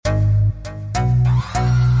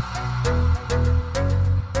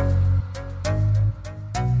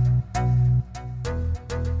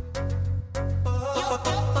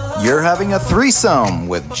you're having a threesome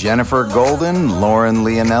with Jennifer Golden, Lauren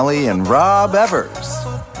Leonelli, and Rob Evers.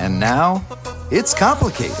 And now, it's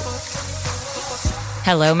complicated.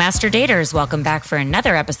 Hello, Master Daters. Welcome back for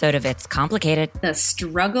another episode of It's Complicated. The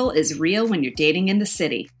struggle is real when you're dating in the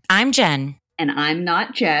city. I'm Jen. And I'm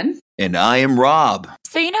not Jen. And I am Rob.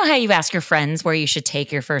 So you know how you ask your friends where you should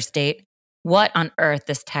take your first date? What on earth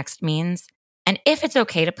this text means? And if it's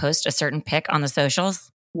okay to post a certain pic on the socials?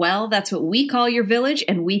 Well, that's what we call your village,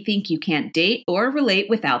 and we think you can't date or relate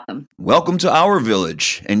without them. Welcome to our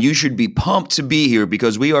village, and you should be pumped to be here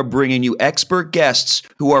because we are bringing you expert guests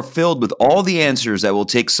who are filled with all the answers that will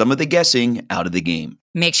take some of the guessing out of the game.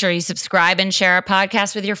 Make sure you subscribe and share our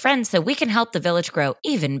podcast with your friends so we can help the village grow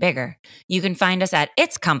even bigger. You can find us at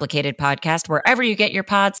It's Complicated Podcast wherever you get your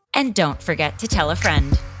pods, and don't forget to tell a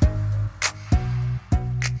friend.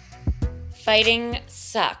 Fighting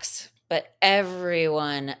sucks. But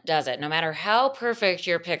everyone does it. No matter how perfect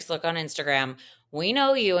your pics look on Instagram, we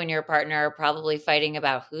know you and your partner are probably fighting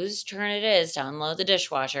about whose turn it is to unload the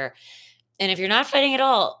dishwasher. And if you're not fighting at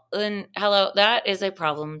all, then hello, that is a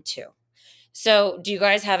problem too. So do you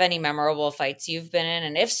guys have any memorable fights you've been in?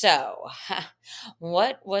 And if so,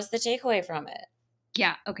 what was the takeaway from it?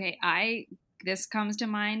 Yeah, okay. This comes to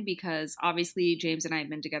mind because obviously James and I have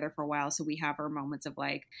been together for a while, so we have our moments of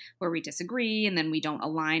like where we disagree and then we don't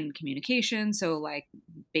align in communication. So like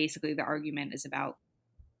basically the argument is about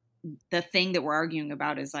the thing that we're arguing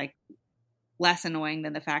about is like less annoying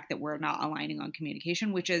than the fact that we're not aligning on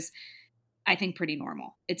communication, which is I think pretty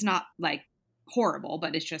normal. It's not like horrible,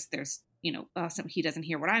 but it's just there's he doesn't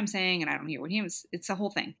hear what I'm saying and I don't hear what it's the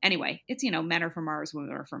whole thing. Anyway, it's, men are from Mars,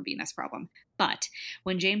 women are from Venus problem. But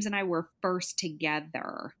when James and I were first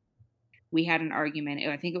together, we had an argument.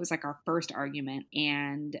 I think it was like our first argument,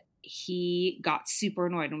 and he got super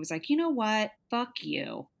annoyed and was like, you know what? Fuck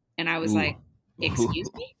you. And I was like,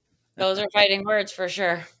 excuse me? Those are fighting words for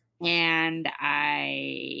sure. And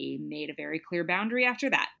I made a very clear boundary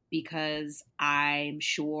after that because I'm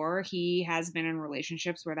sure he has been in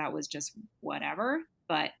relationships where that was just whatever,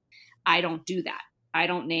 but I don't do that. I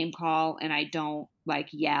don't name call and I don't like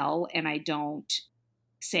yell and I don't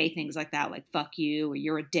say things like that, like fuck you or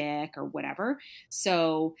you're a dick or whatever.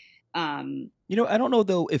 So, I don't know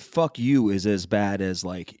though if fuck you is as bad as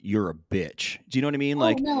like you're a bitch. Do you know what I mean?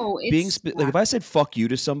 Like no, like if I said fuck you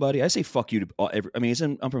to somebody, I say fuck you to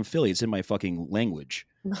I'm from Philly. It's in my fucking language.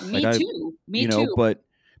 Me too. Me too. But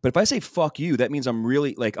if I say fuck you, that means I'm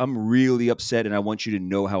really upset and I want you to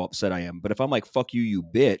know how upset I am. But if I'm like fuck you, you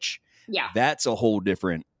bitch, yeah, that's a whole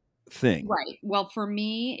different thing. Right. Well, for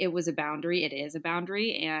me, it was a boundary. It is a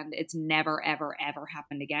boundary, and it's never, ever, ever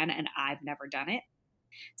happened again. And I've never done it.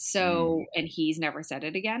 So, and he's never said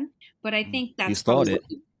it again. But I think that's he's thought it.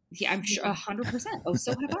 Yeah, I'm sure 100%. Oh,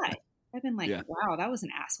 so have I. I've been like, wow, that was an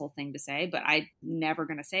asshole thing to say, but I'm never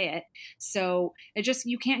going to say it. So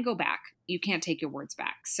you can't go back. You can't take your words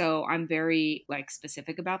back. So I'm very like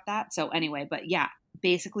specific about that. So anyway, but yeah,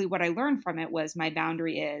 basically what I learned from it was my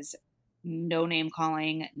boundary is no name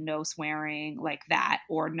calling, no swearing like that,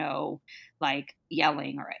 or no like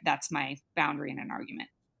yelling, or that's my boundary in an argument.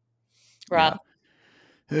 Rob.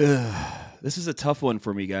 This is a tough one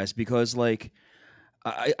for me, guys, because like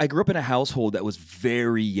I grew up in a household that was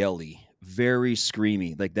very yelly, very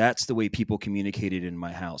screamy. Like that's the way people communicated in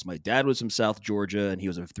my house. My dad was from South Georgia and he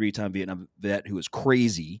was a 3-time Vietnam vet who was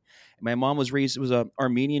crazy. And my mom was a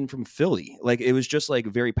Armenian from Philly. Like it was just like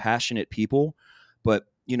very passionate people, but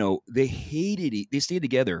they stayed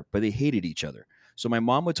together, but they hated each other. So my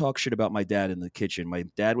mom would talk shit about my dad in the kitchen. My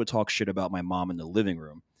dad would talk shit about my mom in the living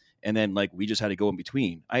room. And then like we just had to go in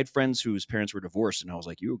between. I had friends whose parents were divorced and I was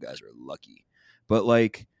like, you guys are lucky. But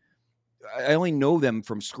like, I only know them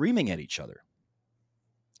from screaming at each other.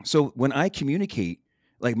 So when I communicate,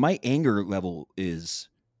 like my anger level is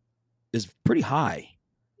pretty high,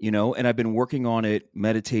 and I've been working on it,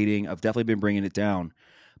 meditating. I've definitely been bringing it down.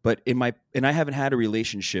 But I haven't had a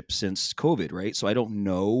relationship since COVID, right? So I don't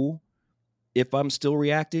know if I'm still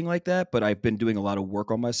reacting like that, but I've been doing a lot of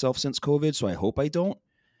work on myself since COVID. So I hope I don't.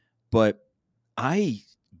 But I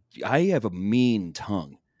have a mean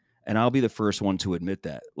tongue. And I'll be the first one to admit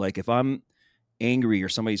that. Like if I'm angry or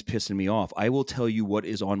somebody's pissing me off, I will tell you what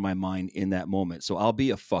is on my mind in that moment. So I'll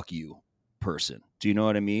be a fuck you person. Do you know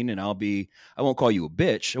what I mean? And I won't call you a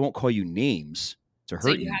bitch. I won't call you names to hurt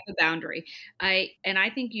you. So you have a boundary. I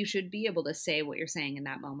think you should be able to say what you're saying in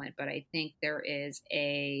that moment, but I think there is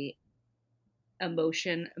a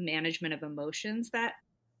management of emotions that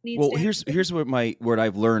needs to happen. Here's what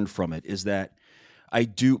I've learned from it is that I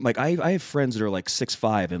do like I have friends that are like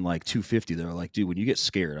 6'5" and like 250 that are like, dude, when you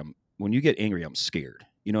get angry, I'm scared.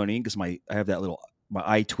 You know what I mean? Because I have that little my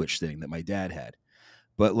eye twitch thing that my dad had.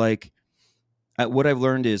 But like, what I've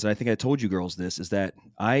learned is, and I think I told you girls this, is that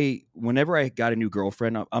whenever I got a new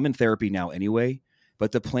girlfriend, I'm in therapy now anyway,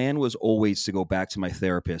 but the plan was always to go back to my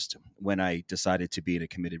therapist when I decided to be in a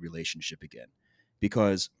committed relationship again,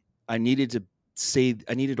 because I needed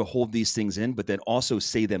to hold these things in, but then also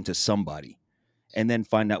say them to somebody and then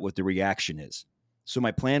find out what the reaction is. So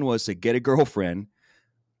my plan was to get a girlfriend,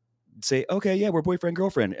 say, okay, yeah, we're boyfriend,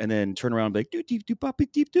 girlfriend, and then turn around and be like, doop, deep, doop, bop,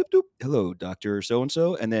 beep, deep, doop, doop. Hello, Dr.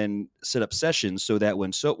 So-and-so, and then set up sessions so that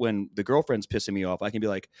when the girlfriend's pissing me off, I can be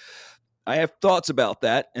like, I have thoughts about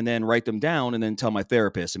that, and then write them down and then tell my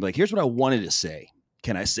therapist and be like, here's what I wanted to say.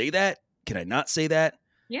 Can I say that? Can I not say that?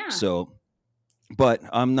 Yeah. So, but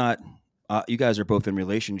I'm not, you guys are both in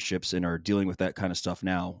relationships and are dealing with that kind of stuff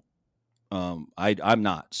now. I'm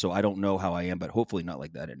not, so I don't know how I am, but hopefully not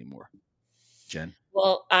like that anymore. Jen?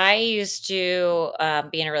 Well, I used to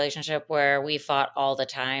be in a relationship where we fought all the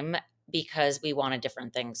time because we wanted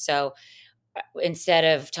different things. So instead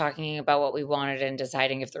of talking about what we wanted and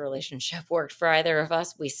deciding if the relationship worked for either of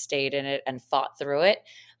us, we stayed in it and fought through it.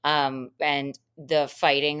 And the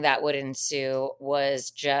fighting that would ensue was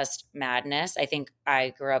just madness. I think I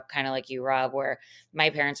grew up kind of like you, Rob, where my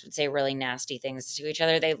parents would say really nasty things to each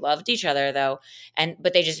other. They loved each other though,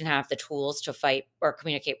 but they just didn't have the tools to fight or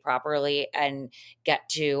communicate properly and get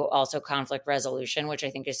to also conflict resolution, which I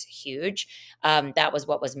think is huge. That was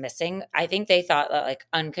what was missing. I think they thought that like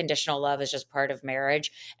unconditional love is just part of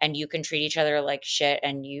marriage, and you can treat each other like shit,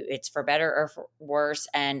 and it's for better or for worse,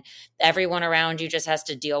 and everyone around you just has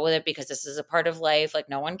to deal with it because this is a part of life. Like,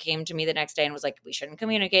 no one came to me the next day and was like, we shouldn't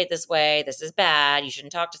communicate this way. This is bad. You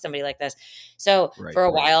shouldn't talk to somebody like this. So for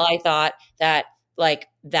a while, I thought that like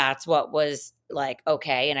that's what was like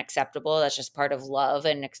okay and acceptable. That's just part of love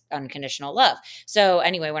and unconditional love. So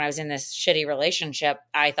anyway, when I was in this shitty relationship,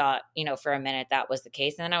 I thought, for a minute that was the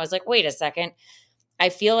case. And then I was like, wait a second. I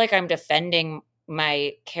feel like I'm defending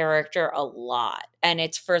my character a lot. And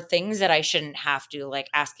it's for things that I shouldn't have to, like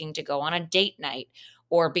asking to go on a date night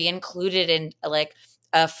or be included in like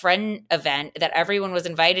a friend event that everyone was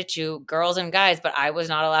invited to, girls and guys, but I was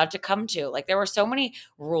not allowed to come to. Like there were so many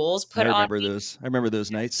rules put on me. I remember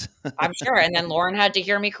those nights. I'm sure. And then Lauren had to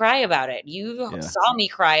hear me cry about it. You saw me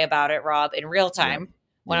cry about it, Rob, in real time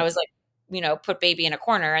when I was like, put baby in a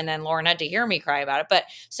corner, and then Lauren had to hear me cry about it. But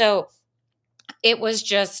so it was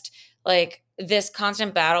just like this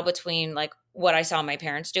constant battle between like what I saw my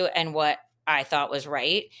parents do and what I thought was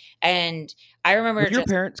right. And I remember your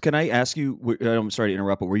parents, can I ask you, I'm sorry to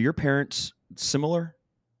interrupt, but were your parents similar?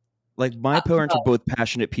 Like my parents are both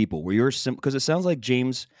passionate people. Were yours because it sounds like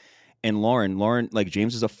James and Lauren, like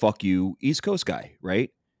James is a fuck you East Coast guy, right?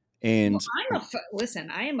 And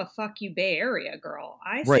I am a fuck you Bay Area girl.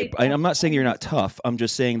 I'm not saying you're not tough. I'm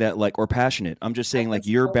just saying that like, or passionate. I'm just saying like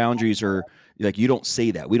your boundaries are like, you don't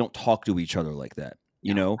say that. We don't talk to each other like that,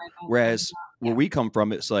 whereas where we come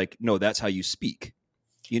from, it's like, no, that's how you speak.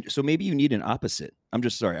 So maybe you need an opposite. I'm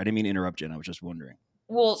just sorry. I didn't mean to interrupt, Jen. I was just wondering.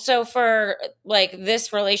 Well, so for like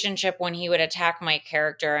this relationship, when he would attack my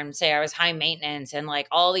character and say I was high maintenance and like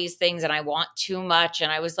all these things and I want too much.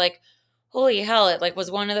 And I was like, holy hell, it like was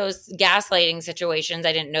one of those gaslighting situations.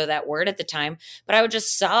 I didn't know that word at the time, but I would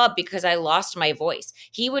just sob because I lost my voice.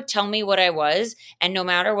 He would tell me what I was, and no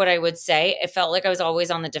matter what I would say, it felt like I was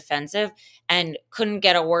always on the defensive and couldn't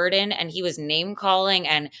get a word in. And he was name calling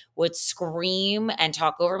and would scream and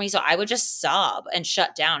talk over me. So I would just sob and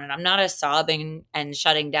shut down. And I'm not a sobbing and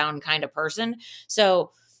shutting down kind of person.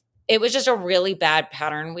 So it was just a really bad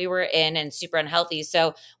pattern we were in and super unhealthy.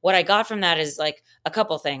 So what I got from that is like a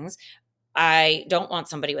couple things. I don't want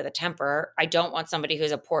somebody with a temper. I don't want somebody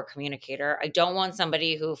who's a poor communicator. I don't want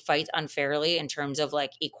somebody who fights unfairly in terms of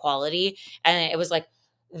like equality. And it was like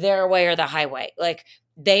their way or the highway. Like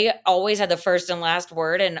they always had the first and last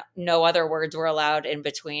word and no other words were allowed in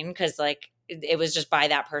between because like it was just by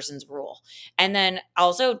that person's rule. And then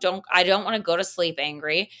also I don't want to go to sleep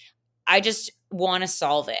angry. I just want to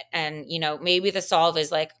solve it. And, maybe the solve is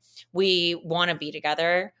like, we want to be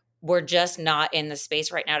together. We're just not in the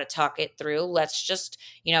space right now to talk it through. Let's just,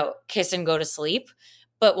 kiss and go to sleep,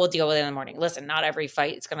 but we'll deal with it in the morning. Listen, not every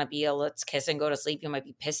fight is going to be a let's kiss and go to sleep. You might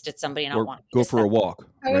be pissed at somebody and not want to go for a walk.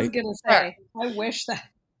 I was going to say, I wish that.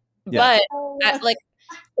 But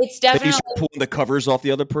it's definitely if you pulling the covers off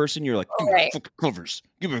the other person, you're like, fucking covers.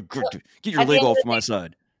 Get your leg off my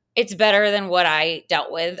side. It's better than what I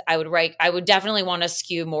dealt with. I would definitely want to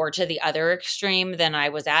skew more to the other extreme than I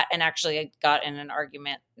was at. And actually I got in an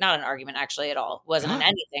argument, not an argument actually at all. Wasn't in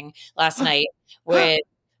anything last night with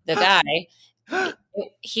the guy.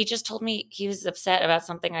 He just told me he was upset about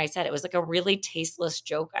something I said. It was like a really tasteless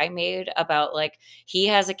joke I made about like he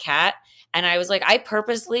has a cat. And I was like, I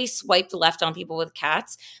purposely swiped left on people with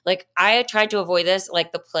cats. Like I tried to avoid this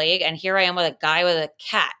like the plague. And here I am with a guy with a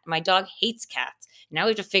cat. My dog hates cats. Now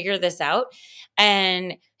we have to figure this out.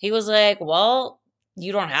 And he was like, well,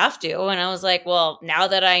 you don't have to. And I was like, well, now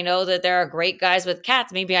that I know that there are great guys with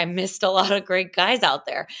cats, maybe I missed a lot of great guys out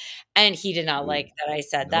there. And he did not like that I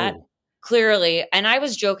said that. No. Clearly, and I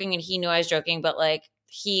was joking and he knew I was joking, but like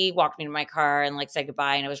he walked me to my car and like said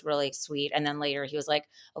goodbye and it was really sweet. And then later he was like,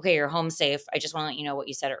 okay, you're home safe. I just want to let you know what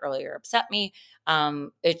you said earlier upset me.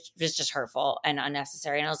 It was just hurtful and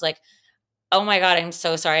unnecessary. And I was like, oh my God, I'm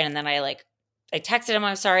so sorry. And then I texted him,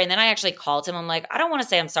 I'm sorry. And then I actually called him. I'm like, I don't want to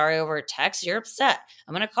say I'm sorry over a text. You're upset.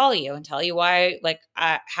 I'm going to call you and tell you why, like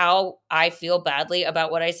how I feel badly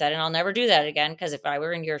about what I said. And I'll never do that again. Cause if I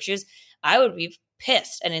were in your shoes, I would be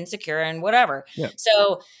pissed and insecure and whatever. Yeah.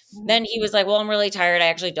 So then he was like, well, I'm really tired. I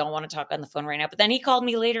actually don't want to talk on the phone right now. But then he called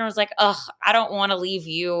me later and was like, ugh, I don't want to leave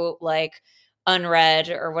you like unread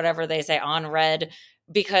or whatever they say on read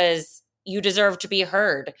because you deserve to be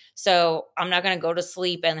heard. So I'm not going to go to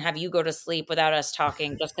sleep and have you go to sleep without us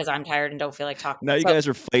talking just because I'm tired and don't feel like talking. Now you So guys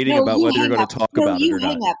are fighting about whether you're going to talk about it or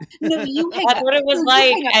not. No, you hang that's up. what it was No, you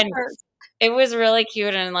like. hang up And first. it was really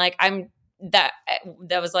cute. And like, that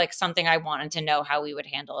was like something I wanted to know how we would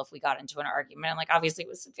handle if we got into an argument. And like, obviously it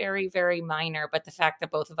was very, very minor, but the fact that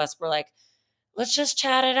both of us were like, let's just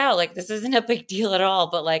chat it out. Like, this isn't a big deal at all,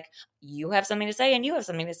 but like, you have something to say and you have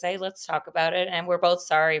something to say. Let's talk about it. And we're both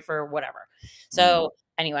sorry for whatever. So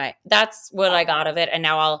anyway, that's what I got of it. And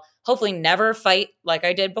now I'll hopefully never fight like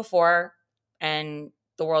I did before. And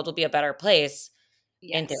the world will be a better place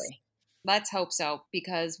in theory. Let's hope so,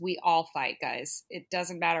 because we all fight, guys. It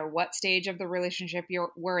doesn't matter what stage of the relationship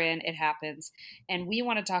we're in, it happens. And we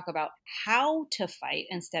want to talk about how to fight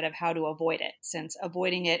instead of how to avoid it, since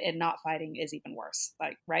avoiding it and not fighting is even worse,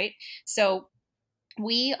 like, right? So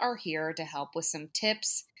we are here to help with some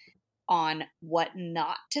tips on what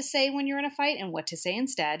not to say when you're in a fight and what to say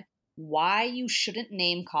instead, why you shouldn't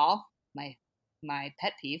name call, my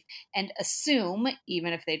pet peeve, and assume,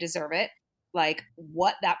 even if they deserve it, like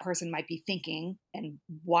what that person might be thinking and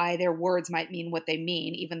why their words might mean what they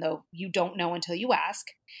mean, even though you don't know until you ask,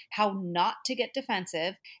 how not to get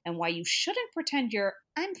defensive and why you shouldn't pretend you're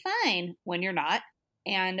I'm fine when you're not,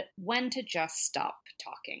 and when to just stop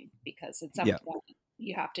talking, because at some point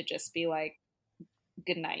you have to just be like,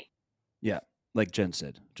 good night. Yeah. Like Jen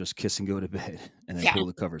said, just kiss and go to bed and then pull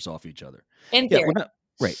the covers off each other. In theory.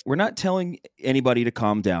 We're not telling anybody to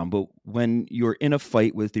calm down, but when you're in a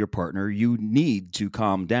fight with your partner, you need to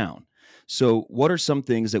calm down. So what are some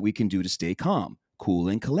things that we can do to stay calm, cool,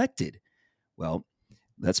 and collected? Well,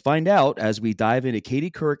 let's find out as we dive into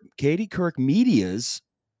Katie Couric Media's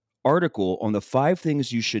article on the 5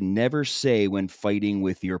 things you should never say when fighting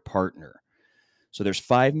with your partner. So there's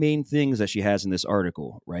 5 main things that she has in this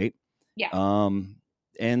article, right? Yeah.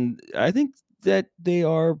 And I think that they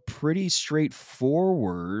are pretty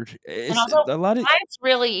straightforward. And also, it's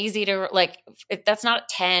really easy to like. That's not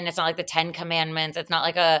 10. It's not like the 10 commandments. It's not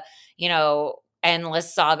like a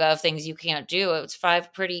endless saga of things you can't do. It's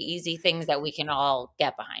 5 pretty easy things that we can all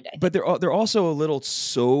get behind. I think. But they're also a little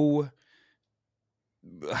so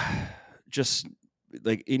just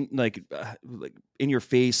like in your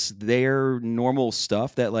face. They're normal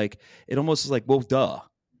stuff that like it almost is like, well, duh.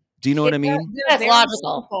 Do you know what I mean? That's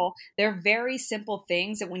logical. Simple. They're very simple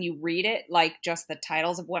things that when you read it, like just the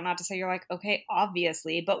titles of what not to say, you're like, okay,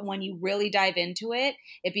 obviously. But when you really dive into it,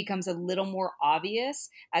 it becomes a little more obvious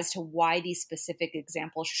as to why these specific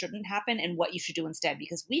examples shouldn't happen and what you should do instead.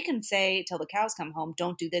 Because we can say till the cows come home,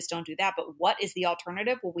 don't do this, don't do that. But what is the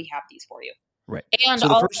alternative? Well, we have these for you. Right. And so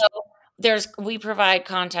also we provide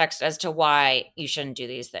context as to why you shouldn't do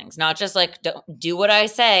these things. Not just like don't do what I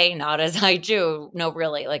say, not as I do. No,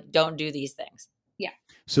 really, like don't do these things. Yeah.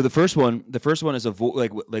 So the first one is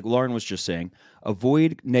avoid, like Lauren was just saying,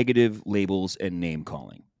 avoid negative labels and name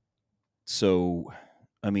calling. So,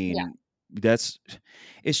 I mean, it's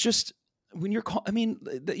just when you're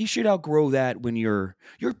you should outgrow that when you're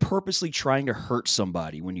purposely trying to hurt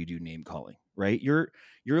somebody when you do name calling, right? You're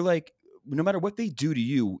like, no matter what they do to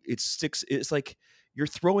you, it sticks. It's like you're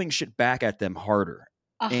throwing shit back at them harder.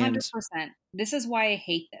 100%. This is why I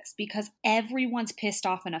hate this, because everyone's pissed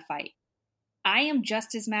off in a fight. I am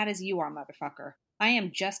just as mad as you are, motherfucker. I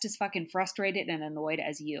am just as fucking frustrated and annoyed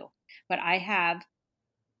as you. But I have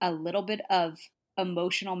a little bit of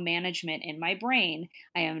emotional management in my brain.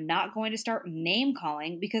 I am not going to start name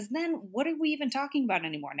calling, because then what are we even talking about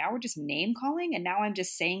anymore? Now we're just name calling, and now I'm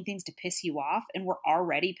just saying things to piss you off, and we're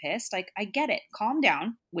already pissed. Like, I get it. Calm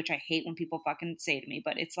down, which I hate when people fucking say to me,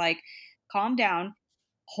 but it's like, calm down,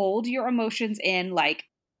 hold your emotions in like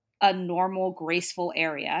a normal, graceful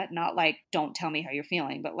area, not like, don't tell me how you're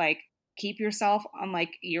feeling, but like, keep yourself on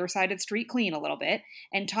like your side of the street clean a little bit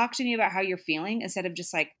and talk to me about how you're feeling, instead of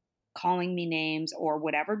just like calling me names or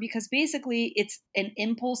whatever, because basically it's an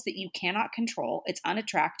impulse that you cannot control. It's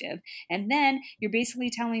unattractive. And then you're basically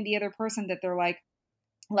telling the other person that they're like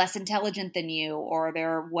less intelligent than you, or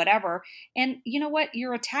they're whatever. And you know what?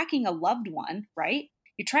 You're attacking a loved one, right?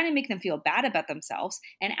 You're trying to make them feel bad about themselves.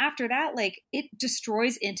 And after that, like, it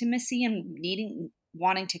destroys intimacy and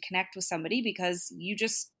wanting to connect with somebody, because you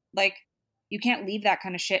just like, you can't leave that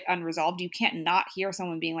kind of shit unresolved. You can't not hear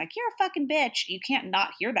someone being like, you're a fucking bitch. You can't not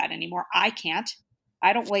hear that anymore. I can't.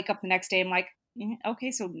 I don't wake up the next day and I'm like,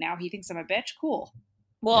 okay, so now he thinks I'm a bitch. Cool.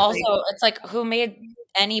 Well, also, it's like, who made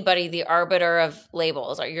anybody the arbiter of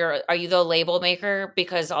labels? Are you the label maker?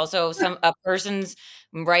 Because also a person's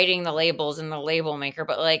writing the labels and the label maker,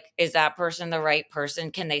 but like, is that person the right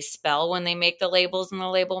person? Can they spell when they make the labels and the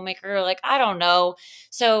label maker? Like, I don't know.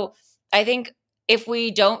 So I think if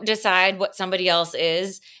we don't decide what somebody else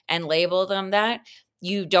is and label them that,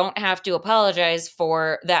 you don't have to apologize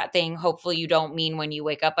for that thing. Hopefully you don't mean when you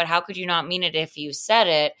wake up, but how could you not mean it if you said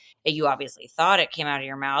it? You obviously thought it came out of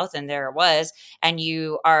your mouth, and there it was. And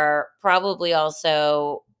you are probably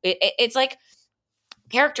also, it's like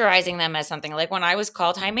characterizing them as something. Like when I was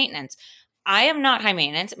called high maintenance, I am not high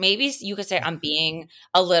maintenance. Maybe you could say I'm being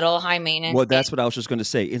a little high maintenance. Well, that's what I was just going to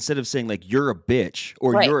say. Instead of saying like you're a bitch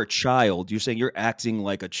or Right. you're a child, you're saying you're acting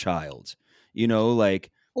like a child. You know, like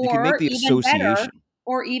you can Or make the association.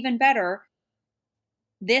 even better,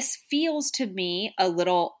 this feels to me a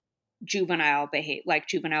little juvenile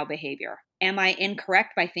behavior. Am I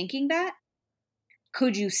incorrect by thinking that?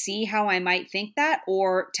 Could you see how I might think that?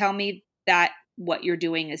 Or tell me that what you're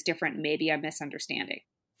doing is different. Maybe I'm misunderstanding.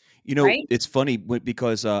 You know, Right? it's funny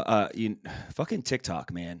because fucking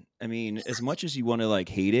TikTok, man. I mean, as much as you want to like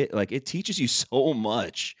hate it, like it teaches you so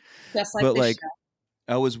much. Just like But this like, show.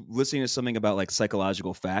 I was listening to something about like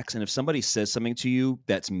psychological facts, and if somebody says something to you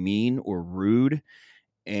that's mean or rude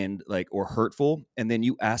and like or hurtful, and then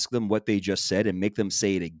you ask them what they just said and make them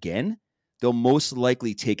say it again, they'll most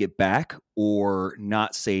likely take it back or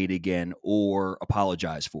not say it again or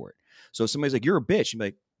apologize for it. So if somebody's like, "You're a bitch," you'd be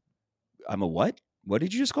like, "I'm a what? What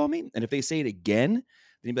did you just call me?" And if they say it again, then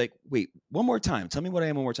you'd be like, "Wait, one more time. Tell me what I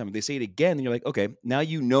am one more time." If they say it again, then you're like, "Okay, now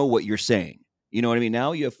you know what you're saying." You know what I mean?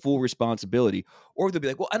 Now you have full responsibility. Or they'll be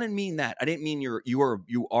like, "Well, I didn't mean that. I didn't mean you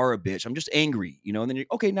are a bitch. I'm just angry." You know, and then you're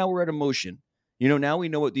okay. Now we're at emotion. You know, now we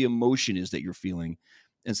know what the emotion is that you're feeling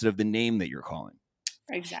instead of the name that you're calling.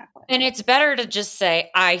 Exactly. And it's better to just say,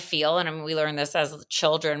 I feel, and I mean, we learn this as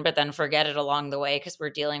children, but then forget it along the way, because we're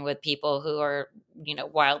dealing with people who are,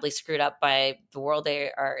 wildly screwed up by the world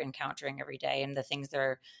they are encountering every day and the things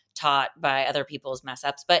they're taught by other people's mess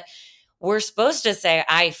ups. But we're supposed to say,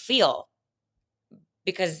 I feel,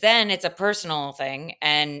 because then it's a personal thing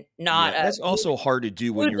and not that's also hard to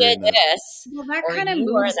do when who you're did in the. this. Well, that or kind of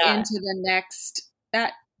you or moves that. into the next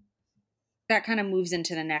that kind of moves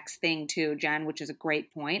into the next thing too, Jen, which is a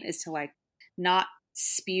great point, is to like not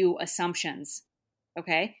spew assumptions.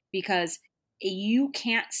 Okay? Because you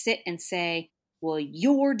can't sit and say, well,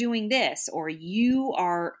 you're doing this, or you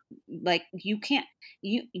are like,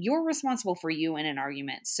 you're responsible for you in an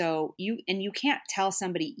argument. So you can't tell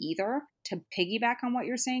somebody either, to piggyback on what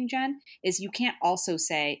you're saying, Jen, is you can't also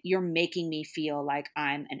say, you're making me feel like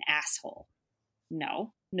I'm an asshole.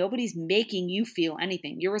 No, nobody's making you feel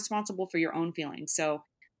anything. You're responsible for your own feelings. So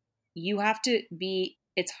you have to be,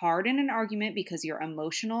 it's hard in an argument because you're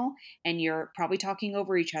emotional and you're probably talking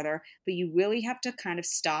over each other, but you really have to kind of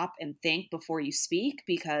stop and think before you speak,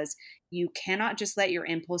 because you cannot just let your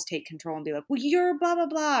impulse take control and be like, well, you're blah, blah,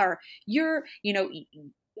 blah, or you're,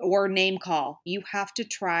 or name call. You have to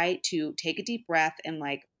try to take a deep breath and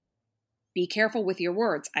like be careful with your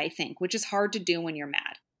words, I think, which is hard to do when you're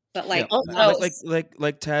mad. But like, Also-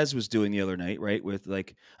 like Taz was doing the other night, right? With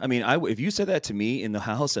like, I mean, if you said that to me in the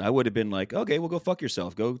house, and I would have been like, okay, well, go fuck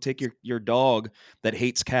yourself. Go take your dog that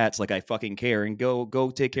hates cats, like I fucking care, and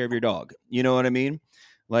go take care of your dog. You know what I mean?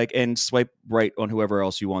 Like, and swipe right on whoever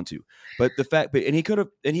else you want to. But and he could have,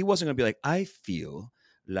 and he wasn't gonna be like, I feel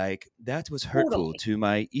like that was hurtful to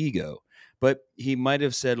my ego. But he might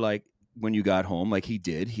have said like, when you got home, like he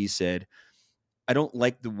did, he said, I don't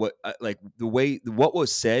like what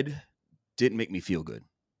was said didn't make me feel good.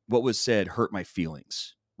 What was said hurt my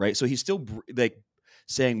feelings, right? So he's still like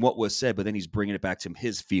saying what was said, but then he's bringing it back to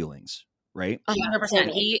his feelings, right?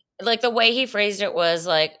 100%. He, like, the way he phrased it was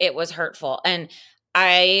like it was hurtful, and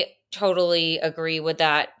I totally agree with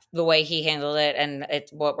that. The way he handled it, and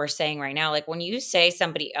it's what we're saying right now. Like, when you say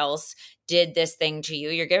somebody else did this thing to you,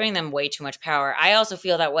 you're giving them way too much power. I also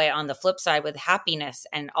feel that way on the flip side with happiness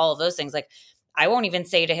and all of those things. Like, I won't even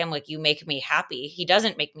say to him, like, you make me happy. He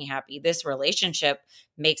doesn't make me happy. This relationship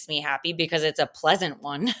makes me happy because it's a pleasant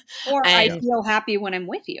one. Or And I feel happy when I'm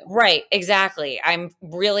with you. right, exactly. I'm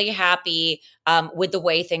really happy with the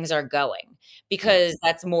way things are going, because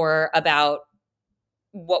that's more about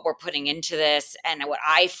what we're putting into this and what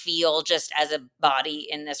I feel just as a body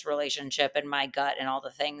in this relationship, and my gut and all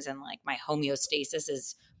the things, and like my homeostasis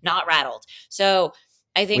is not rattled. So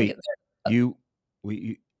I think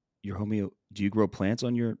Wait, your homeo, do you grow plants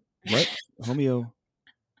on your what?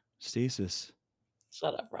 Homeostasis.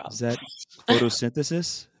 shut up, Rob. Is that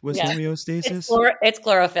photosynthesis was Yeah. homeostasis? It's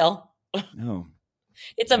chlorophyll. No.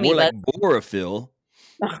 It's More amoeba. like borophyll.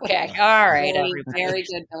 Okay. All right. Very, everybody. very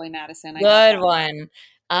good, Billy Madison. Good one.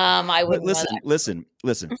 I would But listen.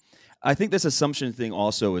 I think this assumption thing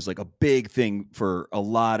also is like a big thing for a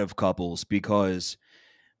lot of couples, because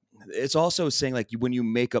it's also saying like when you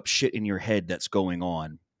make up shit in your head that's going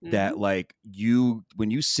on, that like when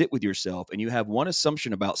you sit with yourself and you have one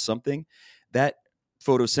assumption about something, that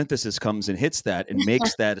photosynthesis comes and hits that and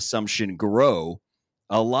makes that assumption grow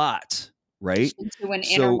a lot, right? Into an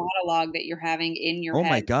inner monologue that you're having in your head. Oh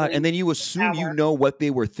my God. And then you assume power. you know what they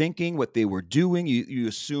were thinking, what they were doing. You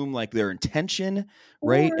assume like their intention,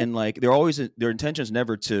 right? And like their intention's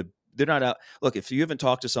never to, they're not out. Look, if you haven't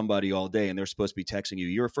talked to somebody all day and they're supposed to be texting you,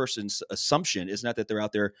 your first assumption is not that they're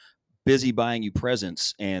out there busy buying you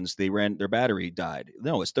presents and their battery died.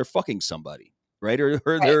 No, it's they're fucking somebody, right? Or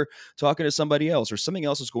they're talking to somebody else, or something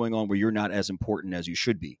else is going on where you're not as important as you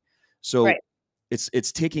should be. So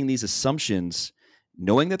it's taking these assumptions,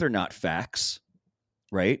 knowing that they're not facts,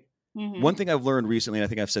 right? One thing I've learned recently, and I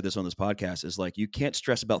think I've said this on this podcast, is like you can't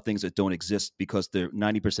stress about things that don't exist, because they're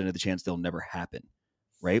 90% of the chance they'll never happen,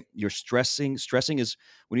 right? You're stressing is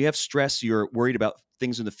when you have stress, you're worried about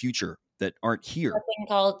things in the future that aren't here. What's thing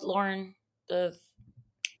called, Lauren? The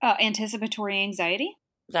anticipatory anxiety.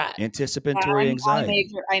 that Anticipatory anxiety.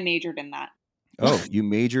 I majored in that. Oh, you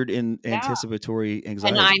majored in anticipatory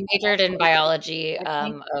anxiety. And I majored in biology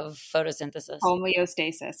of photosynthesis.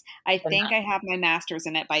 Homeostasis. I think I have my master's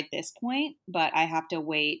in it by this point, but I have to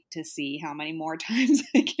wait to see how many more times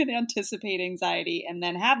I can anticipate anxiety and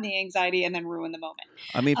then have the anxiety and then ruin the moment.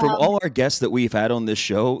 I mean, from all our guests that we've had on this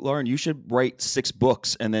show, Lauren, you should write 6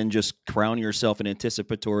 books and then just crown yourself an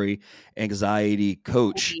anticipatory anxiety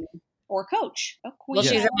coach. Or coach. Well,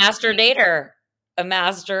 she's a master dater. A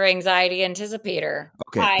master anxiety anticipator.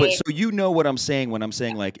 Okay, but so you know what I'm saying when I'm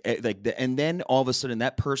saying and then all of a sudden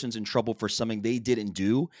that person's in trouble for something they didn't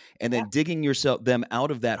do, and then digging them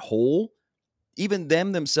out of that hole, even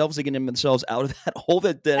themselves digging themselves out of that hole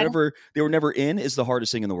that they were never in, is the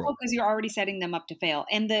hardest thing in the world. Because you're already setting them up to fail.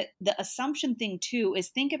 And the assumption thing too is,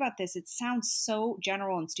 think about this. It sounds so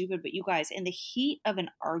general and stupid, but you guys, in the heat of an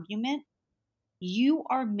argument, you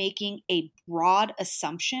are making a broad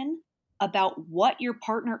assumption about what your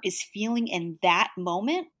partner is feeling in that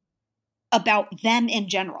moment about them in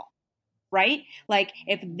general, right? Like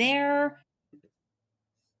if they're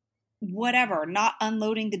not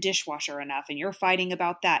unloading the dishwasher enough and you're fighting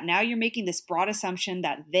about that, now you're making this broad assumption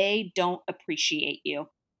that they don't appreciate you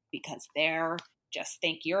because they're just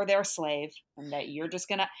think you're their slave and that you're just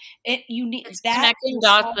gonna it's that connecting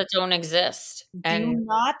dots that don't exist. Do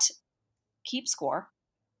not keep score.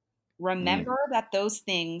 Remember that those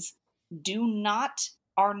things you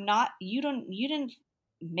didn't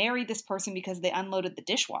marry this person because they unloaded the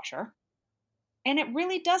dishwasher. And it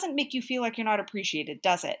really doesn't make you feel like you're not appreciated,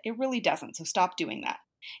 does it? It really doesn't. So stop doing that.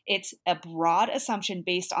 It's a broad assumption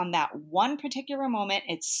based on that one particular moment.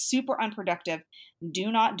 It's super unproductive.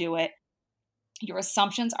 Do not do it. Your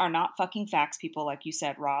assumptions are not fucking facts, people, like you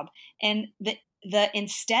said, Rob. And the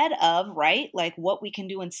instead of, right, like what we can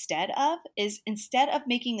do instead of is, instead of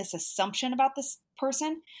making this assumption about this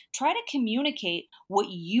person, try to communicate what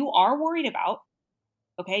you are worried about.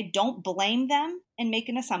 Okay, don't blame them and make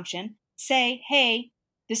an assumption. Say, hey,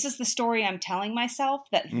 this is the story I'm telling myself,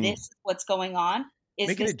 that this is what's going on.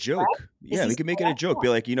 Make it a joke. Yeah, we can make it a joke. Be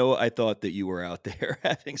like, I thought that you were out there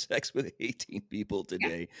having sex with 18 people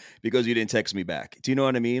today because you didn't text me back. Do you know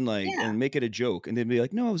what I mean? Like, and make it a joke, and then be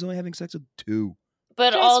like, no, I was only having sex with 2.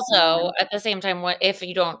 But also, at the same time, if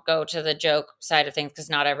you don't go to the joke side of things, because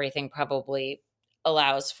not everything probably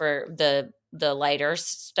allows for the the lighter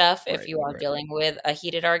stuff if Right, you are right. dealing with a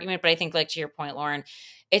heated argument. But I think, like, to your point, Lauren,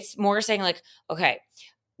 it's more saying like, okay,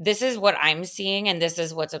 this is what I'm seeing and this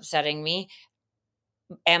is what's upsetting me.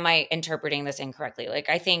 Am I interpreting this incorrectly? Like,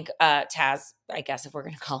 I think Taz, I guess if we're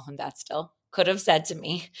going to call him that still, could have said to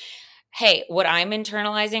me, hey, what I'm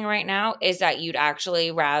internalizing right now is that you'd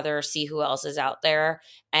actually rather see who else is out there.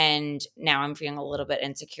 And now I'm feeling a little bit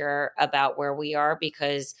insecure about where we are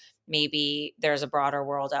because maybe there's a broader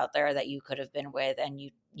world out there that you could have been with and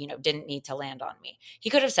you know, didn't need to land on me. He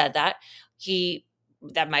could have said that.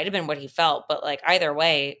 That might have been what he felt, but like either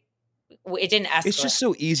way, it didn't It's escalate. just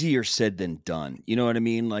so easier said than done. You know what I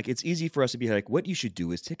mean? Like, it's easy for us to be like, what you should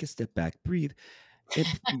do is take a step back, breathe,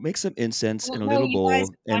 and make some incense Well, in a no, little you guys,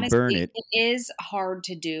 bowl and burn honestly, it. it is hard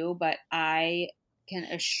to do, but I can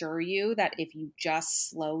assure you that if you just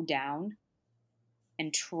slow down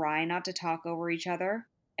and try not to talk over each other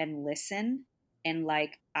and listen, and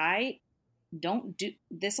like, I don't do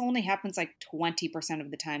this, only happens like 20%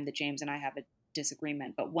 of the time that James and I have a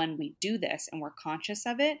disagreement. But when we do this and we're conscious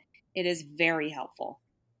of it, it is very helpful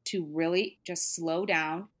to really just slow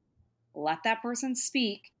down, let that person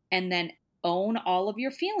speak, and then own all of your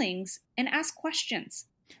feelings and ask questions.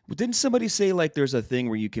 Well, didn't somebody say like there's a thing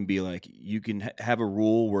where you can be like you can have a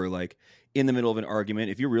rule where like in the middle of an argument,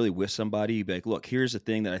 if you're really with somebody, you'd be like, look, here's the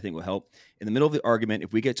thing that I think will help. In the middle of the argument,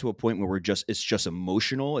 if we get to a point where it's just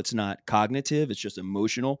emotional, it's not cognitive, it's just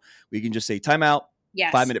emotional, we can just say time out,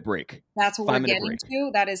 Yes, 5 minute break, that's what we're 5 minute getting break.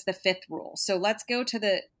 to. That is the fifth rule. So let's go to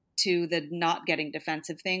the not getting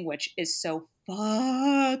defensive thing, which is so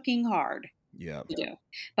fucking hard Yeah. to do.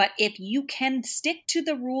 But if you can stick to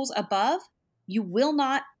the rules above, you will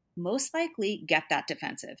not most likely get that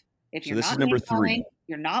defensive. If So you're this is not number name-calling, 3.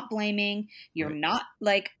 you're not blaming, you're Right. not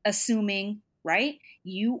like assuming, right?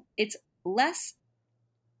 It's less,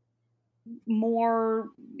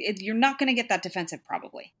 more, you're not going to get that defensive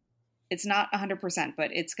probably. It's not 100%,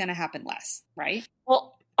 but it's going to happen less, right?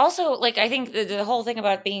 Well, also, like, I think the whole thing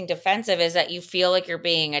about being defensive is that you feel like you're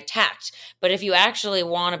being attacked. But if you actually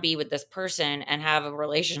want to be with this person and have a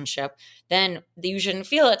relationship, then you shouldn't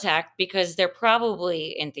feel attacked because they're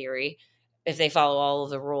probably, in theory, if they follow all of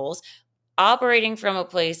the rules, operating from a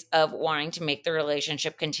place of wanting to make the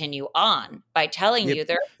relationship continue on by telling Yep. you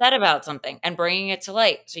they're upset about something and bringing it to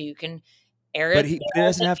light so you can air But it. it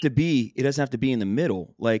doesn't have to be. It doesn't have to be in the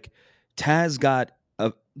middle. Like Taz got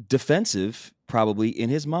a defensive probably in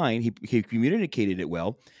his mind. He communicated it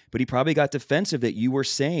well, but he probably got defensive that you were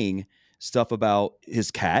saying stuff about his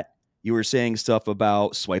cat. You were saying stuff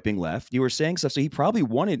about swiping left. You were saying stuff. So he probably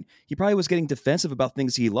was getting defensive about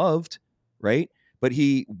things he loved, right? But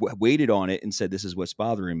he waited on it and said, "This is what's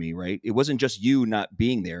bothering me." Right? It wasn't just you not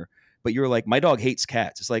being there, but you're like, "My dog hates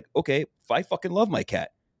cats." It's like, okay, I fucking love my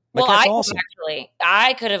cat. My Well, cat's awesome.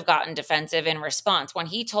 I could have gotten defensive in response. When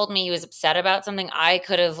he told me he was upset about something, I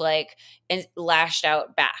could have like lashed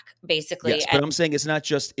out back, basically. Yes, but I'm saying it's not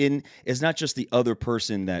just the other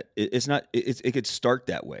person that it's not. It could start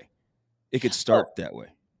that way. It could start that way.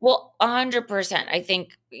 Well, 100%. I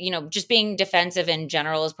think, just being defensive in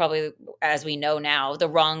general is probably, as we know now, the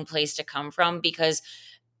wrong place to come from because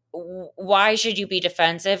why should you be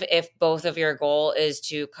defensive if both of your goal is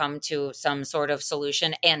to come to some sort of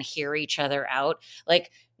solution and hear each other out? Like,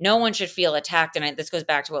 no one should feel attacked. And this goes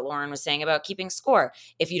back to what Lauren was saying about keeping score.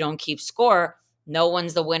 If you don't keep score, no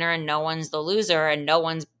one's the winner and no one's the loser and no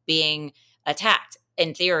one's being attacked.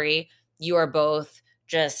 In theory, you are both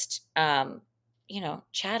just,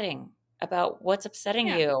 chatting about what's upsetting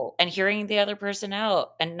you and hearing the other person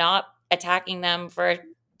out and not attacking them for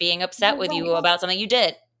being upset with you about something you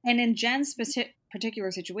did. And in Jen's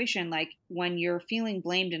particular situation, like when you're feeling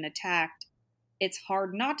blamed and attacked, it's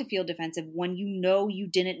hard not to feel defensive when you know you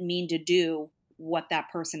didn't mean to do what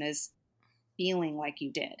that person is feeling like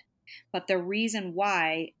you did. But the reason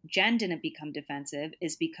why Jen didn't become defensive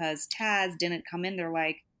is because Taz didn't come in there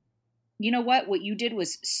like, you know what you did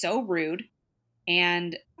was so rude.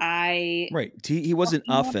 And right. He wasn't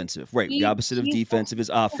offensive, right? The opposite of defensive is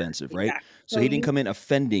offensive, right? Exactly. So he didn't come in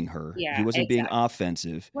offending her. Yeah, he wasn't being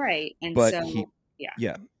offensive, right? And but so,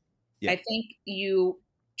 yeah. I think you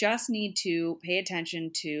just need to pay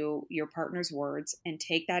attention to your partner's words and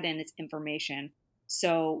take that in as information,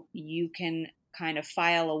 so you can kind of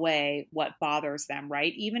file away what bothers them,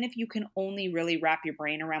 right? Even if you can only really wrap your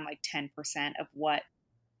brain around like 10% of what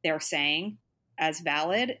they're saying as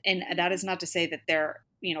valid. And that is not to say that they're,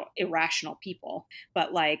 irrational people,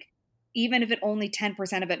 but like, even if it only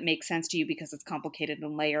 10% of it makes sense to you because it's complicated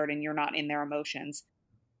and layered and you're not in their emotions,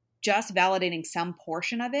 just validating some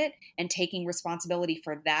portion of it and taking responsibility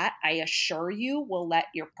for that, I assure you, will let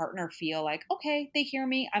your partner feel like, okay, they hear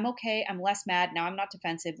me. I'm okay. I'm less mad. Now I'm not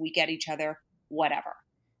defensive. We get each other, whatever.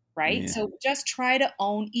 Right. Yeah. So just try to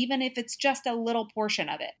own, even if it's just a little portion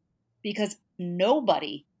of it, because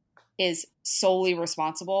nobody is solely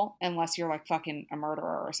responsible unless you're like fucking a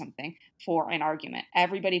murderer or something for an argument.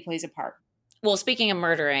 Everybody plays a part. Well, speaking of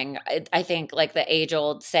murdering, I think like the age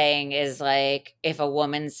old saying is like, if a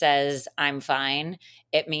woman says I'm fine,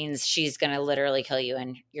 it means she's going to literally kill you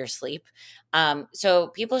in your sleep. So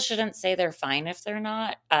people shouldn't say they're fine if they're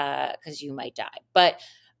not, because you might die. But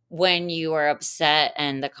when you are upset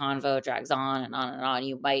and the convo drags on and on and on,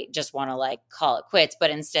 you might just want to like call it quits.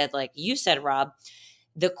 But instead, like you said, Rob,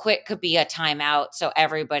 the quit could be a timeout so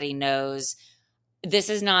everybody knows this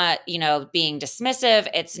is not, being dismissive.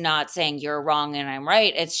 It's not saying you're wrong and I'm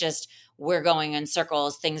right. It's just we're going in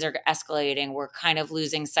circles. Things are escalating. We're kind of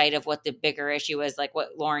losing sight of what the bigger issue is. Like what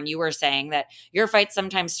Lauren, you were saying, that your fights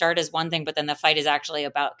sometimes start as one thing, but then the fight is actually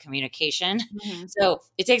about communication. Mm-hmm. So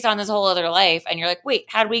it takes on this whole other life. And you're like, wait,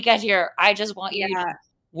 how did we get here? I just want you to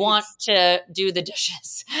want to do the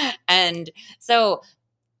dishes. And so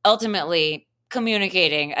ultimately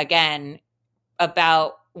communicating again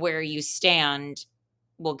about where you stand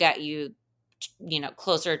will get you,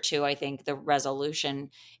 closer to, I think, the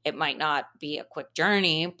resolution. It might not be a quick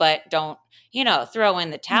journey, but don't, throw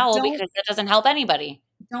in the towel because that doesn't help anybody.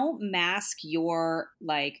 Don't mask your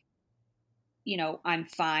like, I'm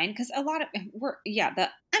fine. Because a lot of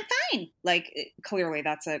I'm fine. Like clearly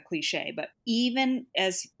that's a cliche, but even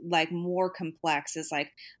as like more complex is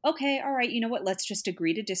like, okay, all right, you know what? Let's just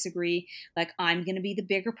agree to disagree. Like I'm going to be the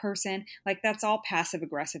bigger person. Like that's all passive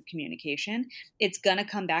aggressive communication. It's going to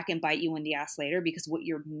come back and bite you in the ass later because what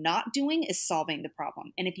you're not doing is solving the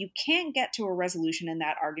problem. And if you can't get to a resolution in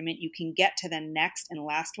that argument, you can get to the next and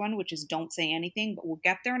last one, which is don't say anything, but we'll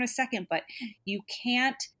get there in a second. But you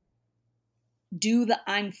can't do the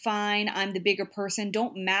I'm fine, I'm the bigger person.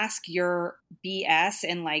 Don't mask your BS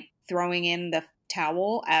and like throwing in the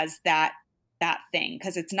towel as that thing,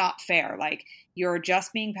 because it's not fair. Like you're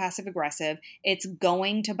just being passive aggressive. It's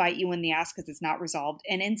going to bite you in the ass because it's not resolved.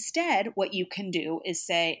 And instead, what you can do is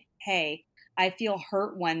say, hey, I feel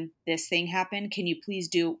hurt when this thing happened. Can you please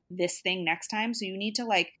do this thing next time? So you need to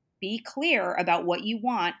like be clear about what you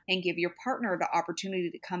want and give your partner the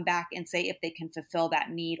opportunity to come back and say if they can fulfill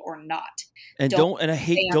that need or not. And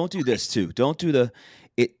don't do this too. Don't do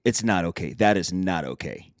it's not okay. That is not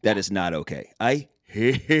okay. That is not okay. I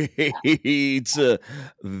hate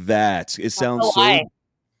that. It sounds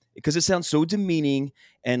because it sounds so demeaning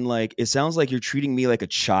and like it sounds like you're treating me like a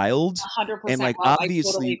child. 100%. And like I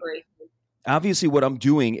totally agree. Obviously what I'm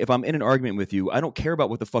doing, if I'm in an argument with you, I don't care about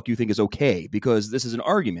what the fuck you think is okay because this is an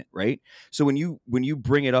argument, right? So when you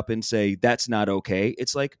bring it up and say that's not okay,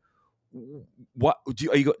 it's like, what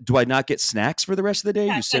do I not get snacks for the rest of the day?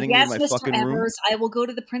 Yeah, you sitting in my Mr. fucking Evers, room? I will go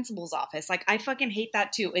to the principal's office. Like I fucking hate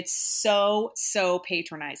that too. It's so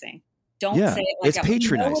patronizing. Don't say it like it's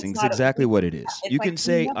patronizing. It's exactly what it is. You can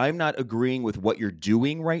say I'm not agreeing with what you're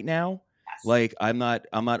doing right now. Yes. Like I'm not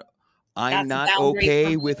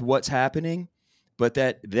okay with what's happening, but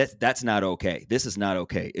that's not okay. This is not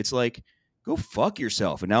okay. It's like, go fuck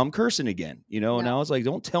yourself. And now I'm cursing again, and now it's like,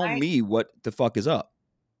 don't tell me what the fuck is up.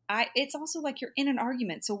 It's also like you're in an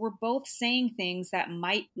argument. So we're both saying things that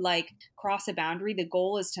might like cross a boundary. The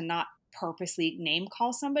goal is to not purposely name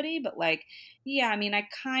call somebody, but like, yeah, I mean, I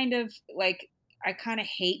kind of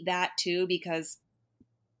hate that too, because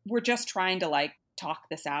we're just trying to like talk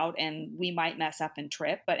this out and we might mess up and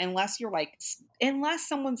trip. But unless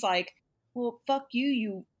someone's like, well, fuck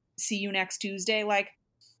you, see you next Tuesday. Like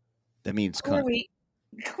that means clearly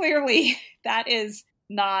that is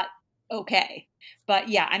not okay. But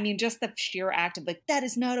yeah, I mean, just the sheer act of like, that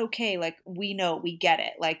is not okay. Like we know, we get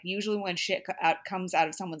it. Like usually when shit comes out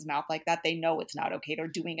of someone's mouth like that, they know it's not okay. They're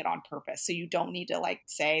doing it on purpose. So you don't need to like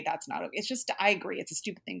say that's not okay. It's just, I agree. It's a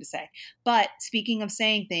stupid thing to say. But speaking of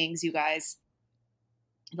saying things, you guys,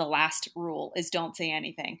 the last rule is don't say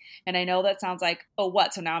anything. And I know that sounds like, oh,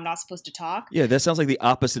 what? So now I'm not supposed to talk? Yeah, that sounds like the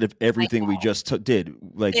opposite of everything we just did.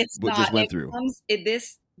 Like just went through.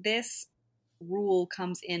 This rule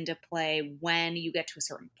comes into play when you get to a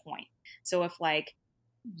certain point. So if like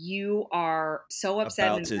you are so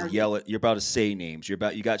upset you're about to say names. You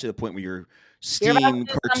got to the point where you're steam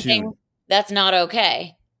cartoon. That's not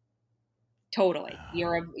okay. Totally.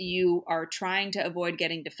 You are trying to avoid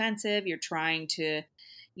getting defensive.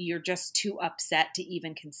 You're just too upset to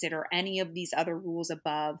even consider any of these other rules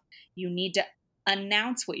above. You need to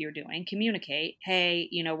announce what you're doing, communicate, hey,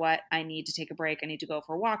 you know what? I need to take a break. I need to go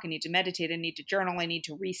for a walk. I need to meditate. I need to journal. I need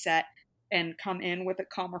to reset and come in with a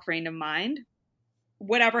calmer frame of mind.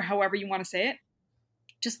 Whatever, however you want to say it,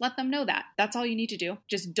 just let them know that. That's all you need to do.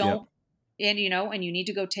 Just don't, and and you need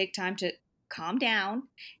to go take time to calm down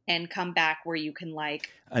and come back where you can like.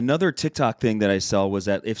 Another TikTok thing that I saw was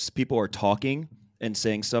that if people are talking and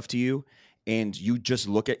saying stuff to you and you just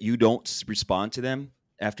you don't respond to them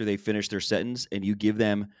after they finish their sentence and you give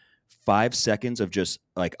them 5 seconds of just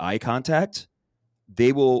like eye contact,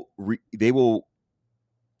 they will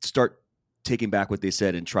start taking back what they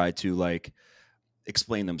said and try to like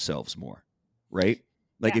explain themselves more, right?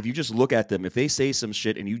 Like if you just look at them, if they say some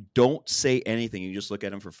shit and you don't say anything, you just look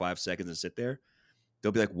at them for 5 seconds and sit there,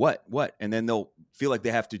 they'll be like, what? And then they'll feel like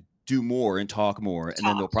they have to do more and talk more. And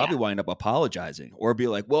then they'll probably wind up apologizing or be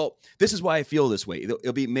like, well, this is why I feel this way.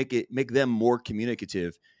 It'll be make them more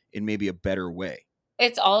communicative in maybe a better way.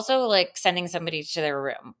 It's also like sending somebody to their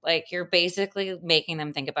room. Like you're basically making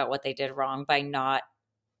them think about what they did wrong by not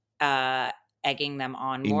egging them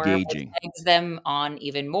on more, engaging, eggs them on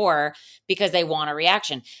even more because they want a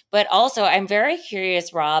reaction. But also, I'm very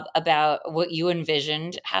curious, Rob, about what you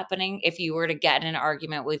envisioned happening if you were to get in an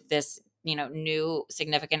argument with this, new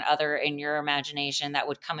significant other in your imagination that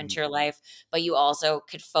would come into your life, but you also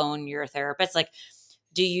could phone your therapist. Like,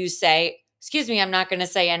 do you say, excuse me, I'm not going to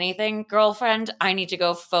say anything, girlfriend, I need to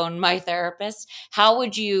go phone my therapist? How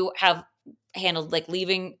would you have handled like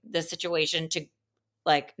leaving the situation to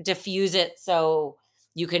like diffuse it so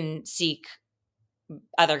you can seek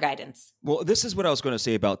other guidance? Well, this is what I was going to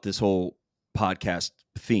say about this whole podcast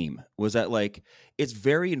theme was that like it's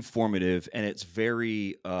very informative and it's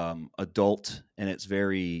very adult and it's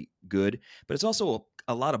very good, but it's also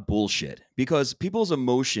a lot of bullshit because people's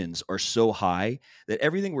emotions are so high that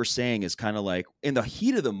everything we're saying is kind of like in the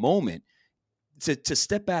heat of the moment. To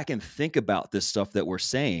step back and think about this stuff that we're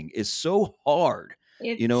saying is so hard.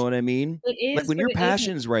 You know what I mean? It is, like when your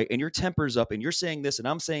passion's right and your temper's up and you're saying this and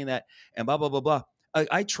I'm saying that and blah, blah, blah, blah.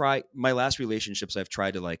 I try my last relationships. I've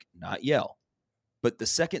tried to like not yell, but the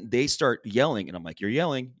second they start yelling and I'm like, you're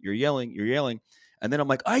yelling. And then I'm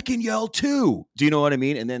like, I can yell too. Do you know what I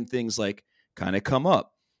mean? And then things like kind of come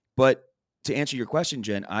up. But to answer your question,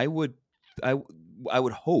 Jen, I would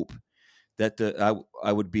hope that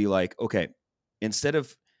I would be like, okay, instead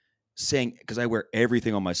of saying, because I wear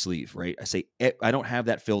everything on my sleeve, right? I say, I don't have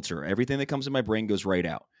that filter. Everything that comes in my brain goes right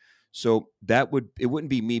out. So it wouldn't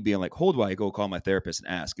be me being like, hold while I go call my therapist and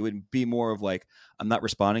ask. It would be more of like, I'm not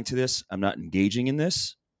responding to this. I'm not engaging in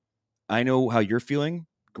this. I know how you're feeling.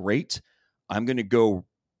 Great. I'm going to go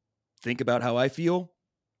think about how I feel,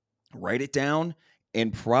 write it down,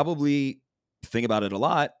 and probably think about it a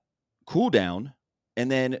lot, cool down, and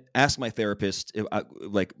then ask my therapist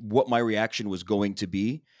like what my reaction was going to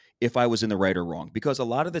be if I was in the right or wrong. Because a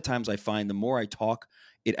lot of the times I find the more I talk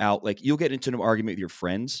it out, like you'll get into an argument with your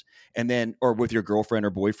friends and then, or with your girlfriend or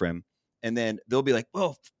boyfriend, and then they'll be like,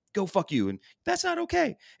 well, go fuck you. And that's not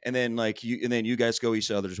okay. And then you guys go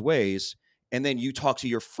each other's ways. And then you talk to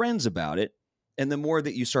your friends about it. And the more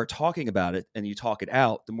that you start talking about it and you talk it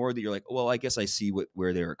out, the more that you're like, well, I guess I see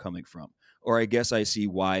where they were coming from, or I guess I see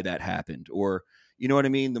why that happened, or you know what I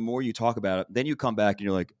mean? The more you talk about it, then you come back and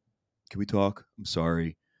you're like, can we talk? I'm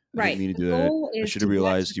sorry. I didn't mean to do that. I should have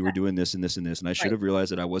realized you were doing this and this and this. And I should have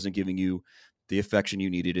realized that I wasn't giving you the affection you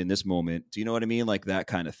needed in this moment. Do you know what I mean? Like that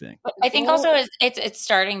kind of thing. But I think also it's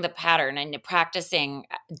starting the pattern and practicing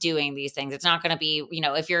doing these things. It's not going to be,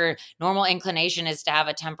 if your normal inclination is to have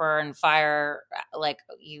a temper and fire, like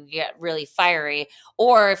you get really fiery,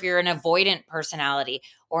 or if you're an avoidant personality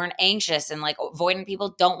or an anxious, and like avoidant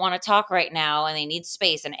people don't want to talk right now and they need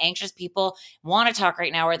space, and anxious people want to talk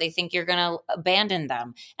right now or they think you're going to abandon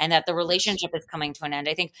them and that the relationship is coming to an end.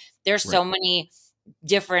 I think there's so many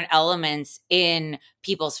different elements in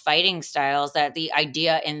people's fighting styles that the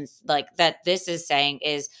idea in like that this is saying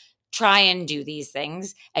is try and do these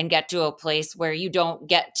things and get to a place where you don't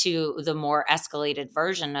get to the more escalated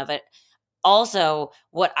version of it. Also,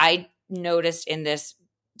 what I noticed in this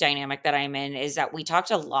dynamic that I'm in is that we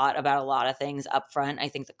talked a lot about a lot of things up front. I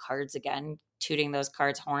think the cards, again, tooting those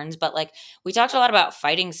cards horns, but like we talked a lot about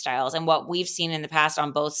fighting styles and what we've seen in the past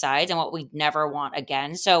on both sides and what we never want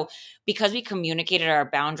again. So because we communicated our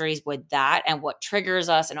boundaries with that and what triggers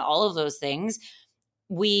us and all of those things,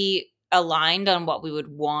 we aligned on what we would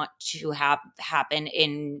want to have happen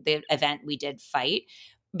in the event we did fight.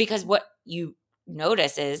 Because what you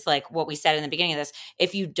notice is like what we said in the beginning of this,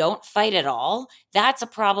 if you don't fight at all, that's a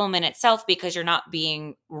problem in itself because you're not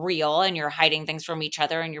being real and you're hiding things from each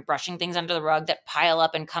other and you're brushing things under the rug that pile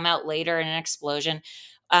up and come out later in an explosion.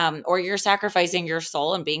 or you're sacrificing your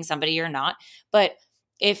soul and being somebody you're not. But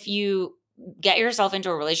if you get yourself into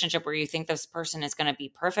a relationship where you think this person is going to be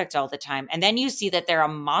perfect all the time, and then you see that they're a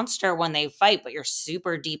monster when they fight, but you're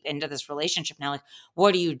super deep into this relationship now, like,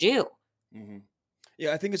 what do you do? Mm-hmm.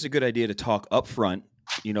 Yeah, I think it's a good idea to talk up front.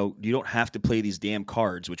 You don't have to play these damn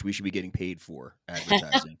cards, which we should be getting paid for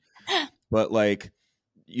advertising. But like,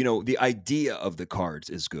 the idea of the cards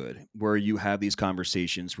is good, where you have these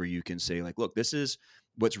conversations where you can say like, look, this is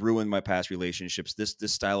what's ruined my past relationships, this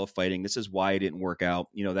style of fighting, this is why it didn't work out,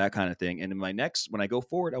 that kind of thing. And in when I go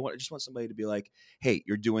forward, I just want somebody to be like, hey,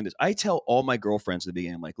 you're doing this. I tell all my girlfriends at the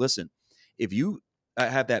beginning, I'm like, listen, if I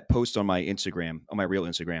have that post on my Instagram, on my real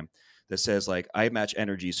Instagram, that says like, I match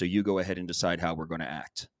energy, so you go ahead and decide how we're going to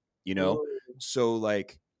act, Ooh. So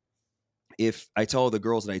like, if I tell the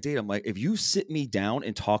girls that I date, I'm like, if you sit me down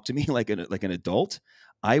and talk to me like an adult,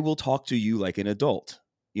 I will talk to you like an adult.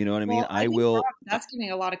 You know what I mean? I will. That's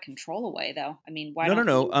giving a lot of control away, though. I mean, why?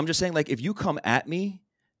 No. I'm just saying, like, if you come at me,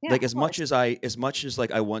 like as much as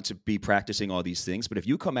like I want to be practicing all these things, but if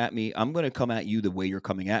you come at me, I'm going to come at you the way you're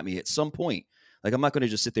coming at me at some point. Like, I'm not going to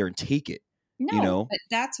just sit there and take it. No, but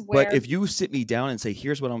that's where. But if you sit me down and say,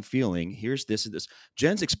 here's what I'm feeling, here's this and this.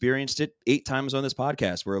 Jen's experienced it 8 times on this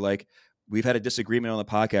podcast, where like we've had a disagreement on the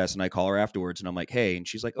podcast and I call her afterwards and I'm like, hey, and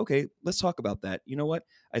she's like, okay, let's talk about that. You know what?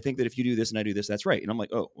 I think that if you do this and I do this, that's right. And I'm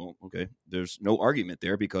like, oh, well, okay. There's no argument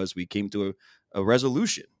there because we came to a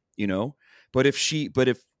resolution, But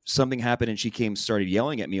if something happened and started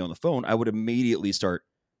yelling at me on the phone, I would immediately start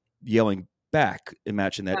yelling back and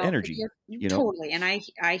matching that energy. Totally. And I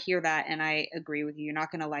hear that and I agree with you. You're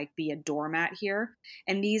not going to like be a doormat here.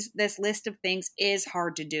 And this list of things is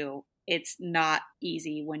hard to do. It's not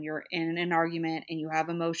easy when you're in an argument and you have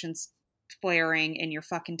emotions flaring and you're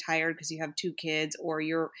fucking tired because you have 2 kids or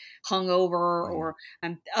you're hungover or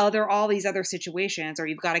all these other situations, or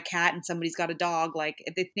you've got a cat and somebody's got a dog. Like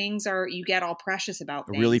the things you get all precious about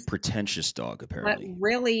things. A really pretentious dog, apparently. But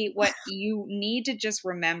really what you need to just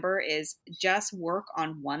remember is just work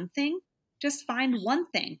on one thing. Just find one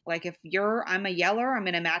thing. Like if I'm a yeller, I'm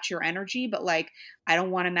going to match your energy, but like, I don't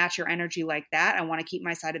want to match your energy like that. I want to keep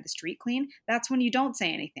my side of the street clean. That's when you don't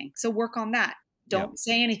say anything. So work on that. Don't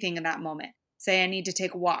say anything in that moment. Say, I need to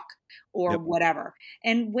take a walk or whatever.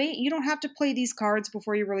 And wait, you don't have to play these cards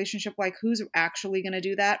before your relationship. Like who's actually going to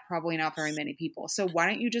do that? Probably not very many people. So why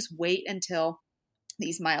don't you just wait until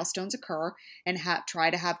these milestones occur and try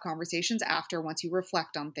to have conversations after, once you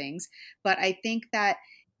reflect on things. But I think that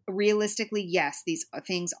realistically, yes, these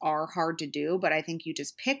things are hard to do, but I think you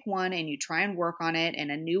just pick one and you try and work on it, and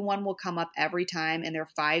a new one will come up every time. And there are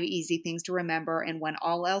 5 easy things to remember. And when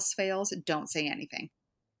all else fails, don't say anything.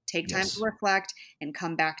 Take time to reflect and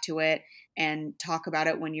come back to it and talk about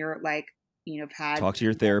it when you're like, talk to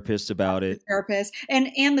your therapist about it.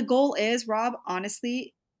 And the goal is, Rob,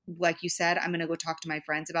 honestly, like you said, I'm going to go talk to my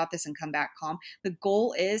friends about this and come back calm. The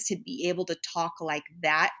goal is to be able to talk like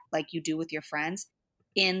that, like you do with your friends,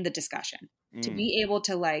 in the discussion, to be able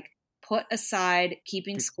to like put aside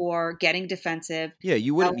keeping score, getting defensive. Yeah,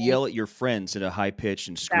 you wouldn't yell at your friends at a high pitch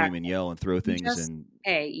and scream and yell and throw things. And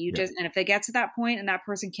if they get to that point and that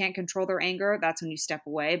person can't control their anger, that's when you step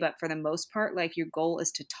away. But for the most part, like your goal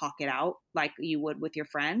is to talk it out like you would with your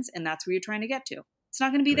friends. And that's where you're trying to get to. It's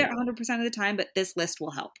not going to be there 100% of the time, but this list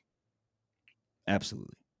will help.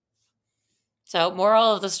 Absolutely. So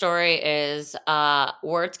moral of the story is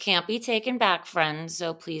words can't be taken back, friends.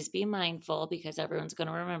 So please be mindful, because everyone's going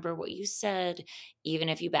to remember what you said, even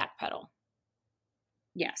if you backpedal.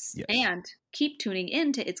 Yes. And keep tuning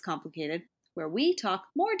in to It's Complicated, where we talk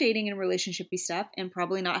more dating and relationship-y stuff, and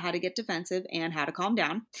probably not how to get defensive and how to calm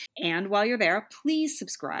down. And while you're there, please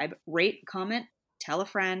subscribe, rate, comment, tell a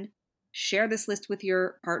friend. Share this list with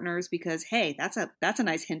your partners, because hey, that's a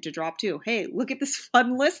nice hint to drop too. Hey, look at this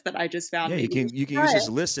fun list that I just found. Yeah, you can use this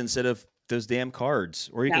list instead of those damn cards,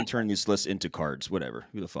 or you can turn these lists into cards. Whatever,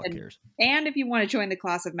 who the fuck cares? And if you want to join the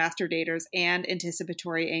class of master daters and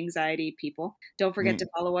anticipatory anxiety people, don't forget to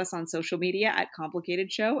follow us on social media at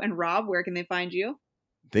Complicated Show. And Rob, where can they find you?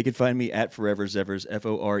 They can find me at Foreversevers,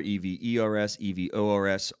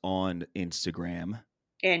 FOREVERSEVORS on Instagram.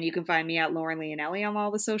 And you can find me at Lauren Leonelli on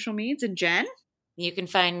all the social medias. And Jen? You can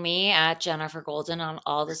find me at Jennifer Golden on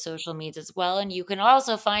all the social medias as well. And you can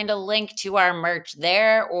also find a link to our merch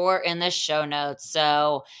there or in the show notes.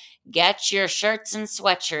 So get your shirts and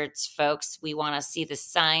sweatshirts, folks. We want to see the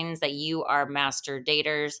signs that you are master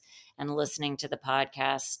daters and listening to the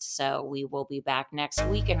podcast. So we will be back next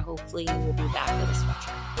week, and hopefully you will be back with a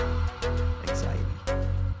sweatshirt. Exciting.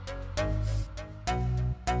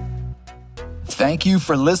 Thank you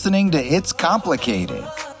for listening to It's Complicated.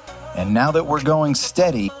 And now that we're going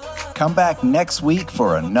steady, come back next week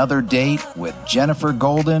for another date with Jennifer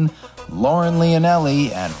Golden, Lauren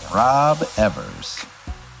Leonelli, and Rob Evers.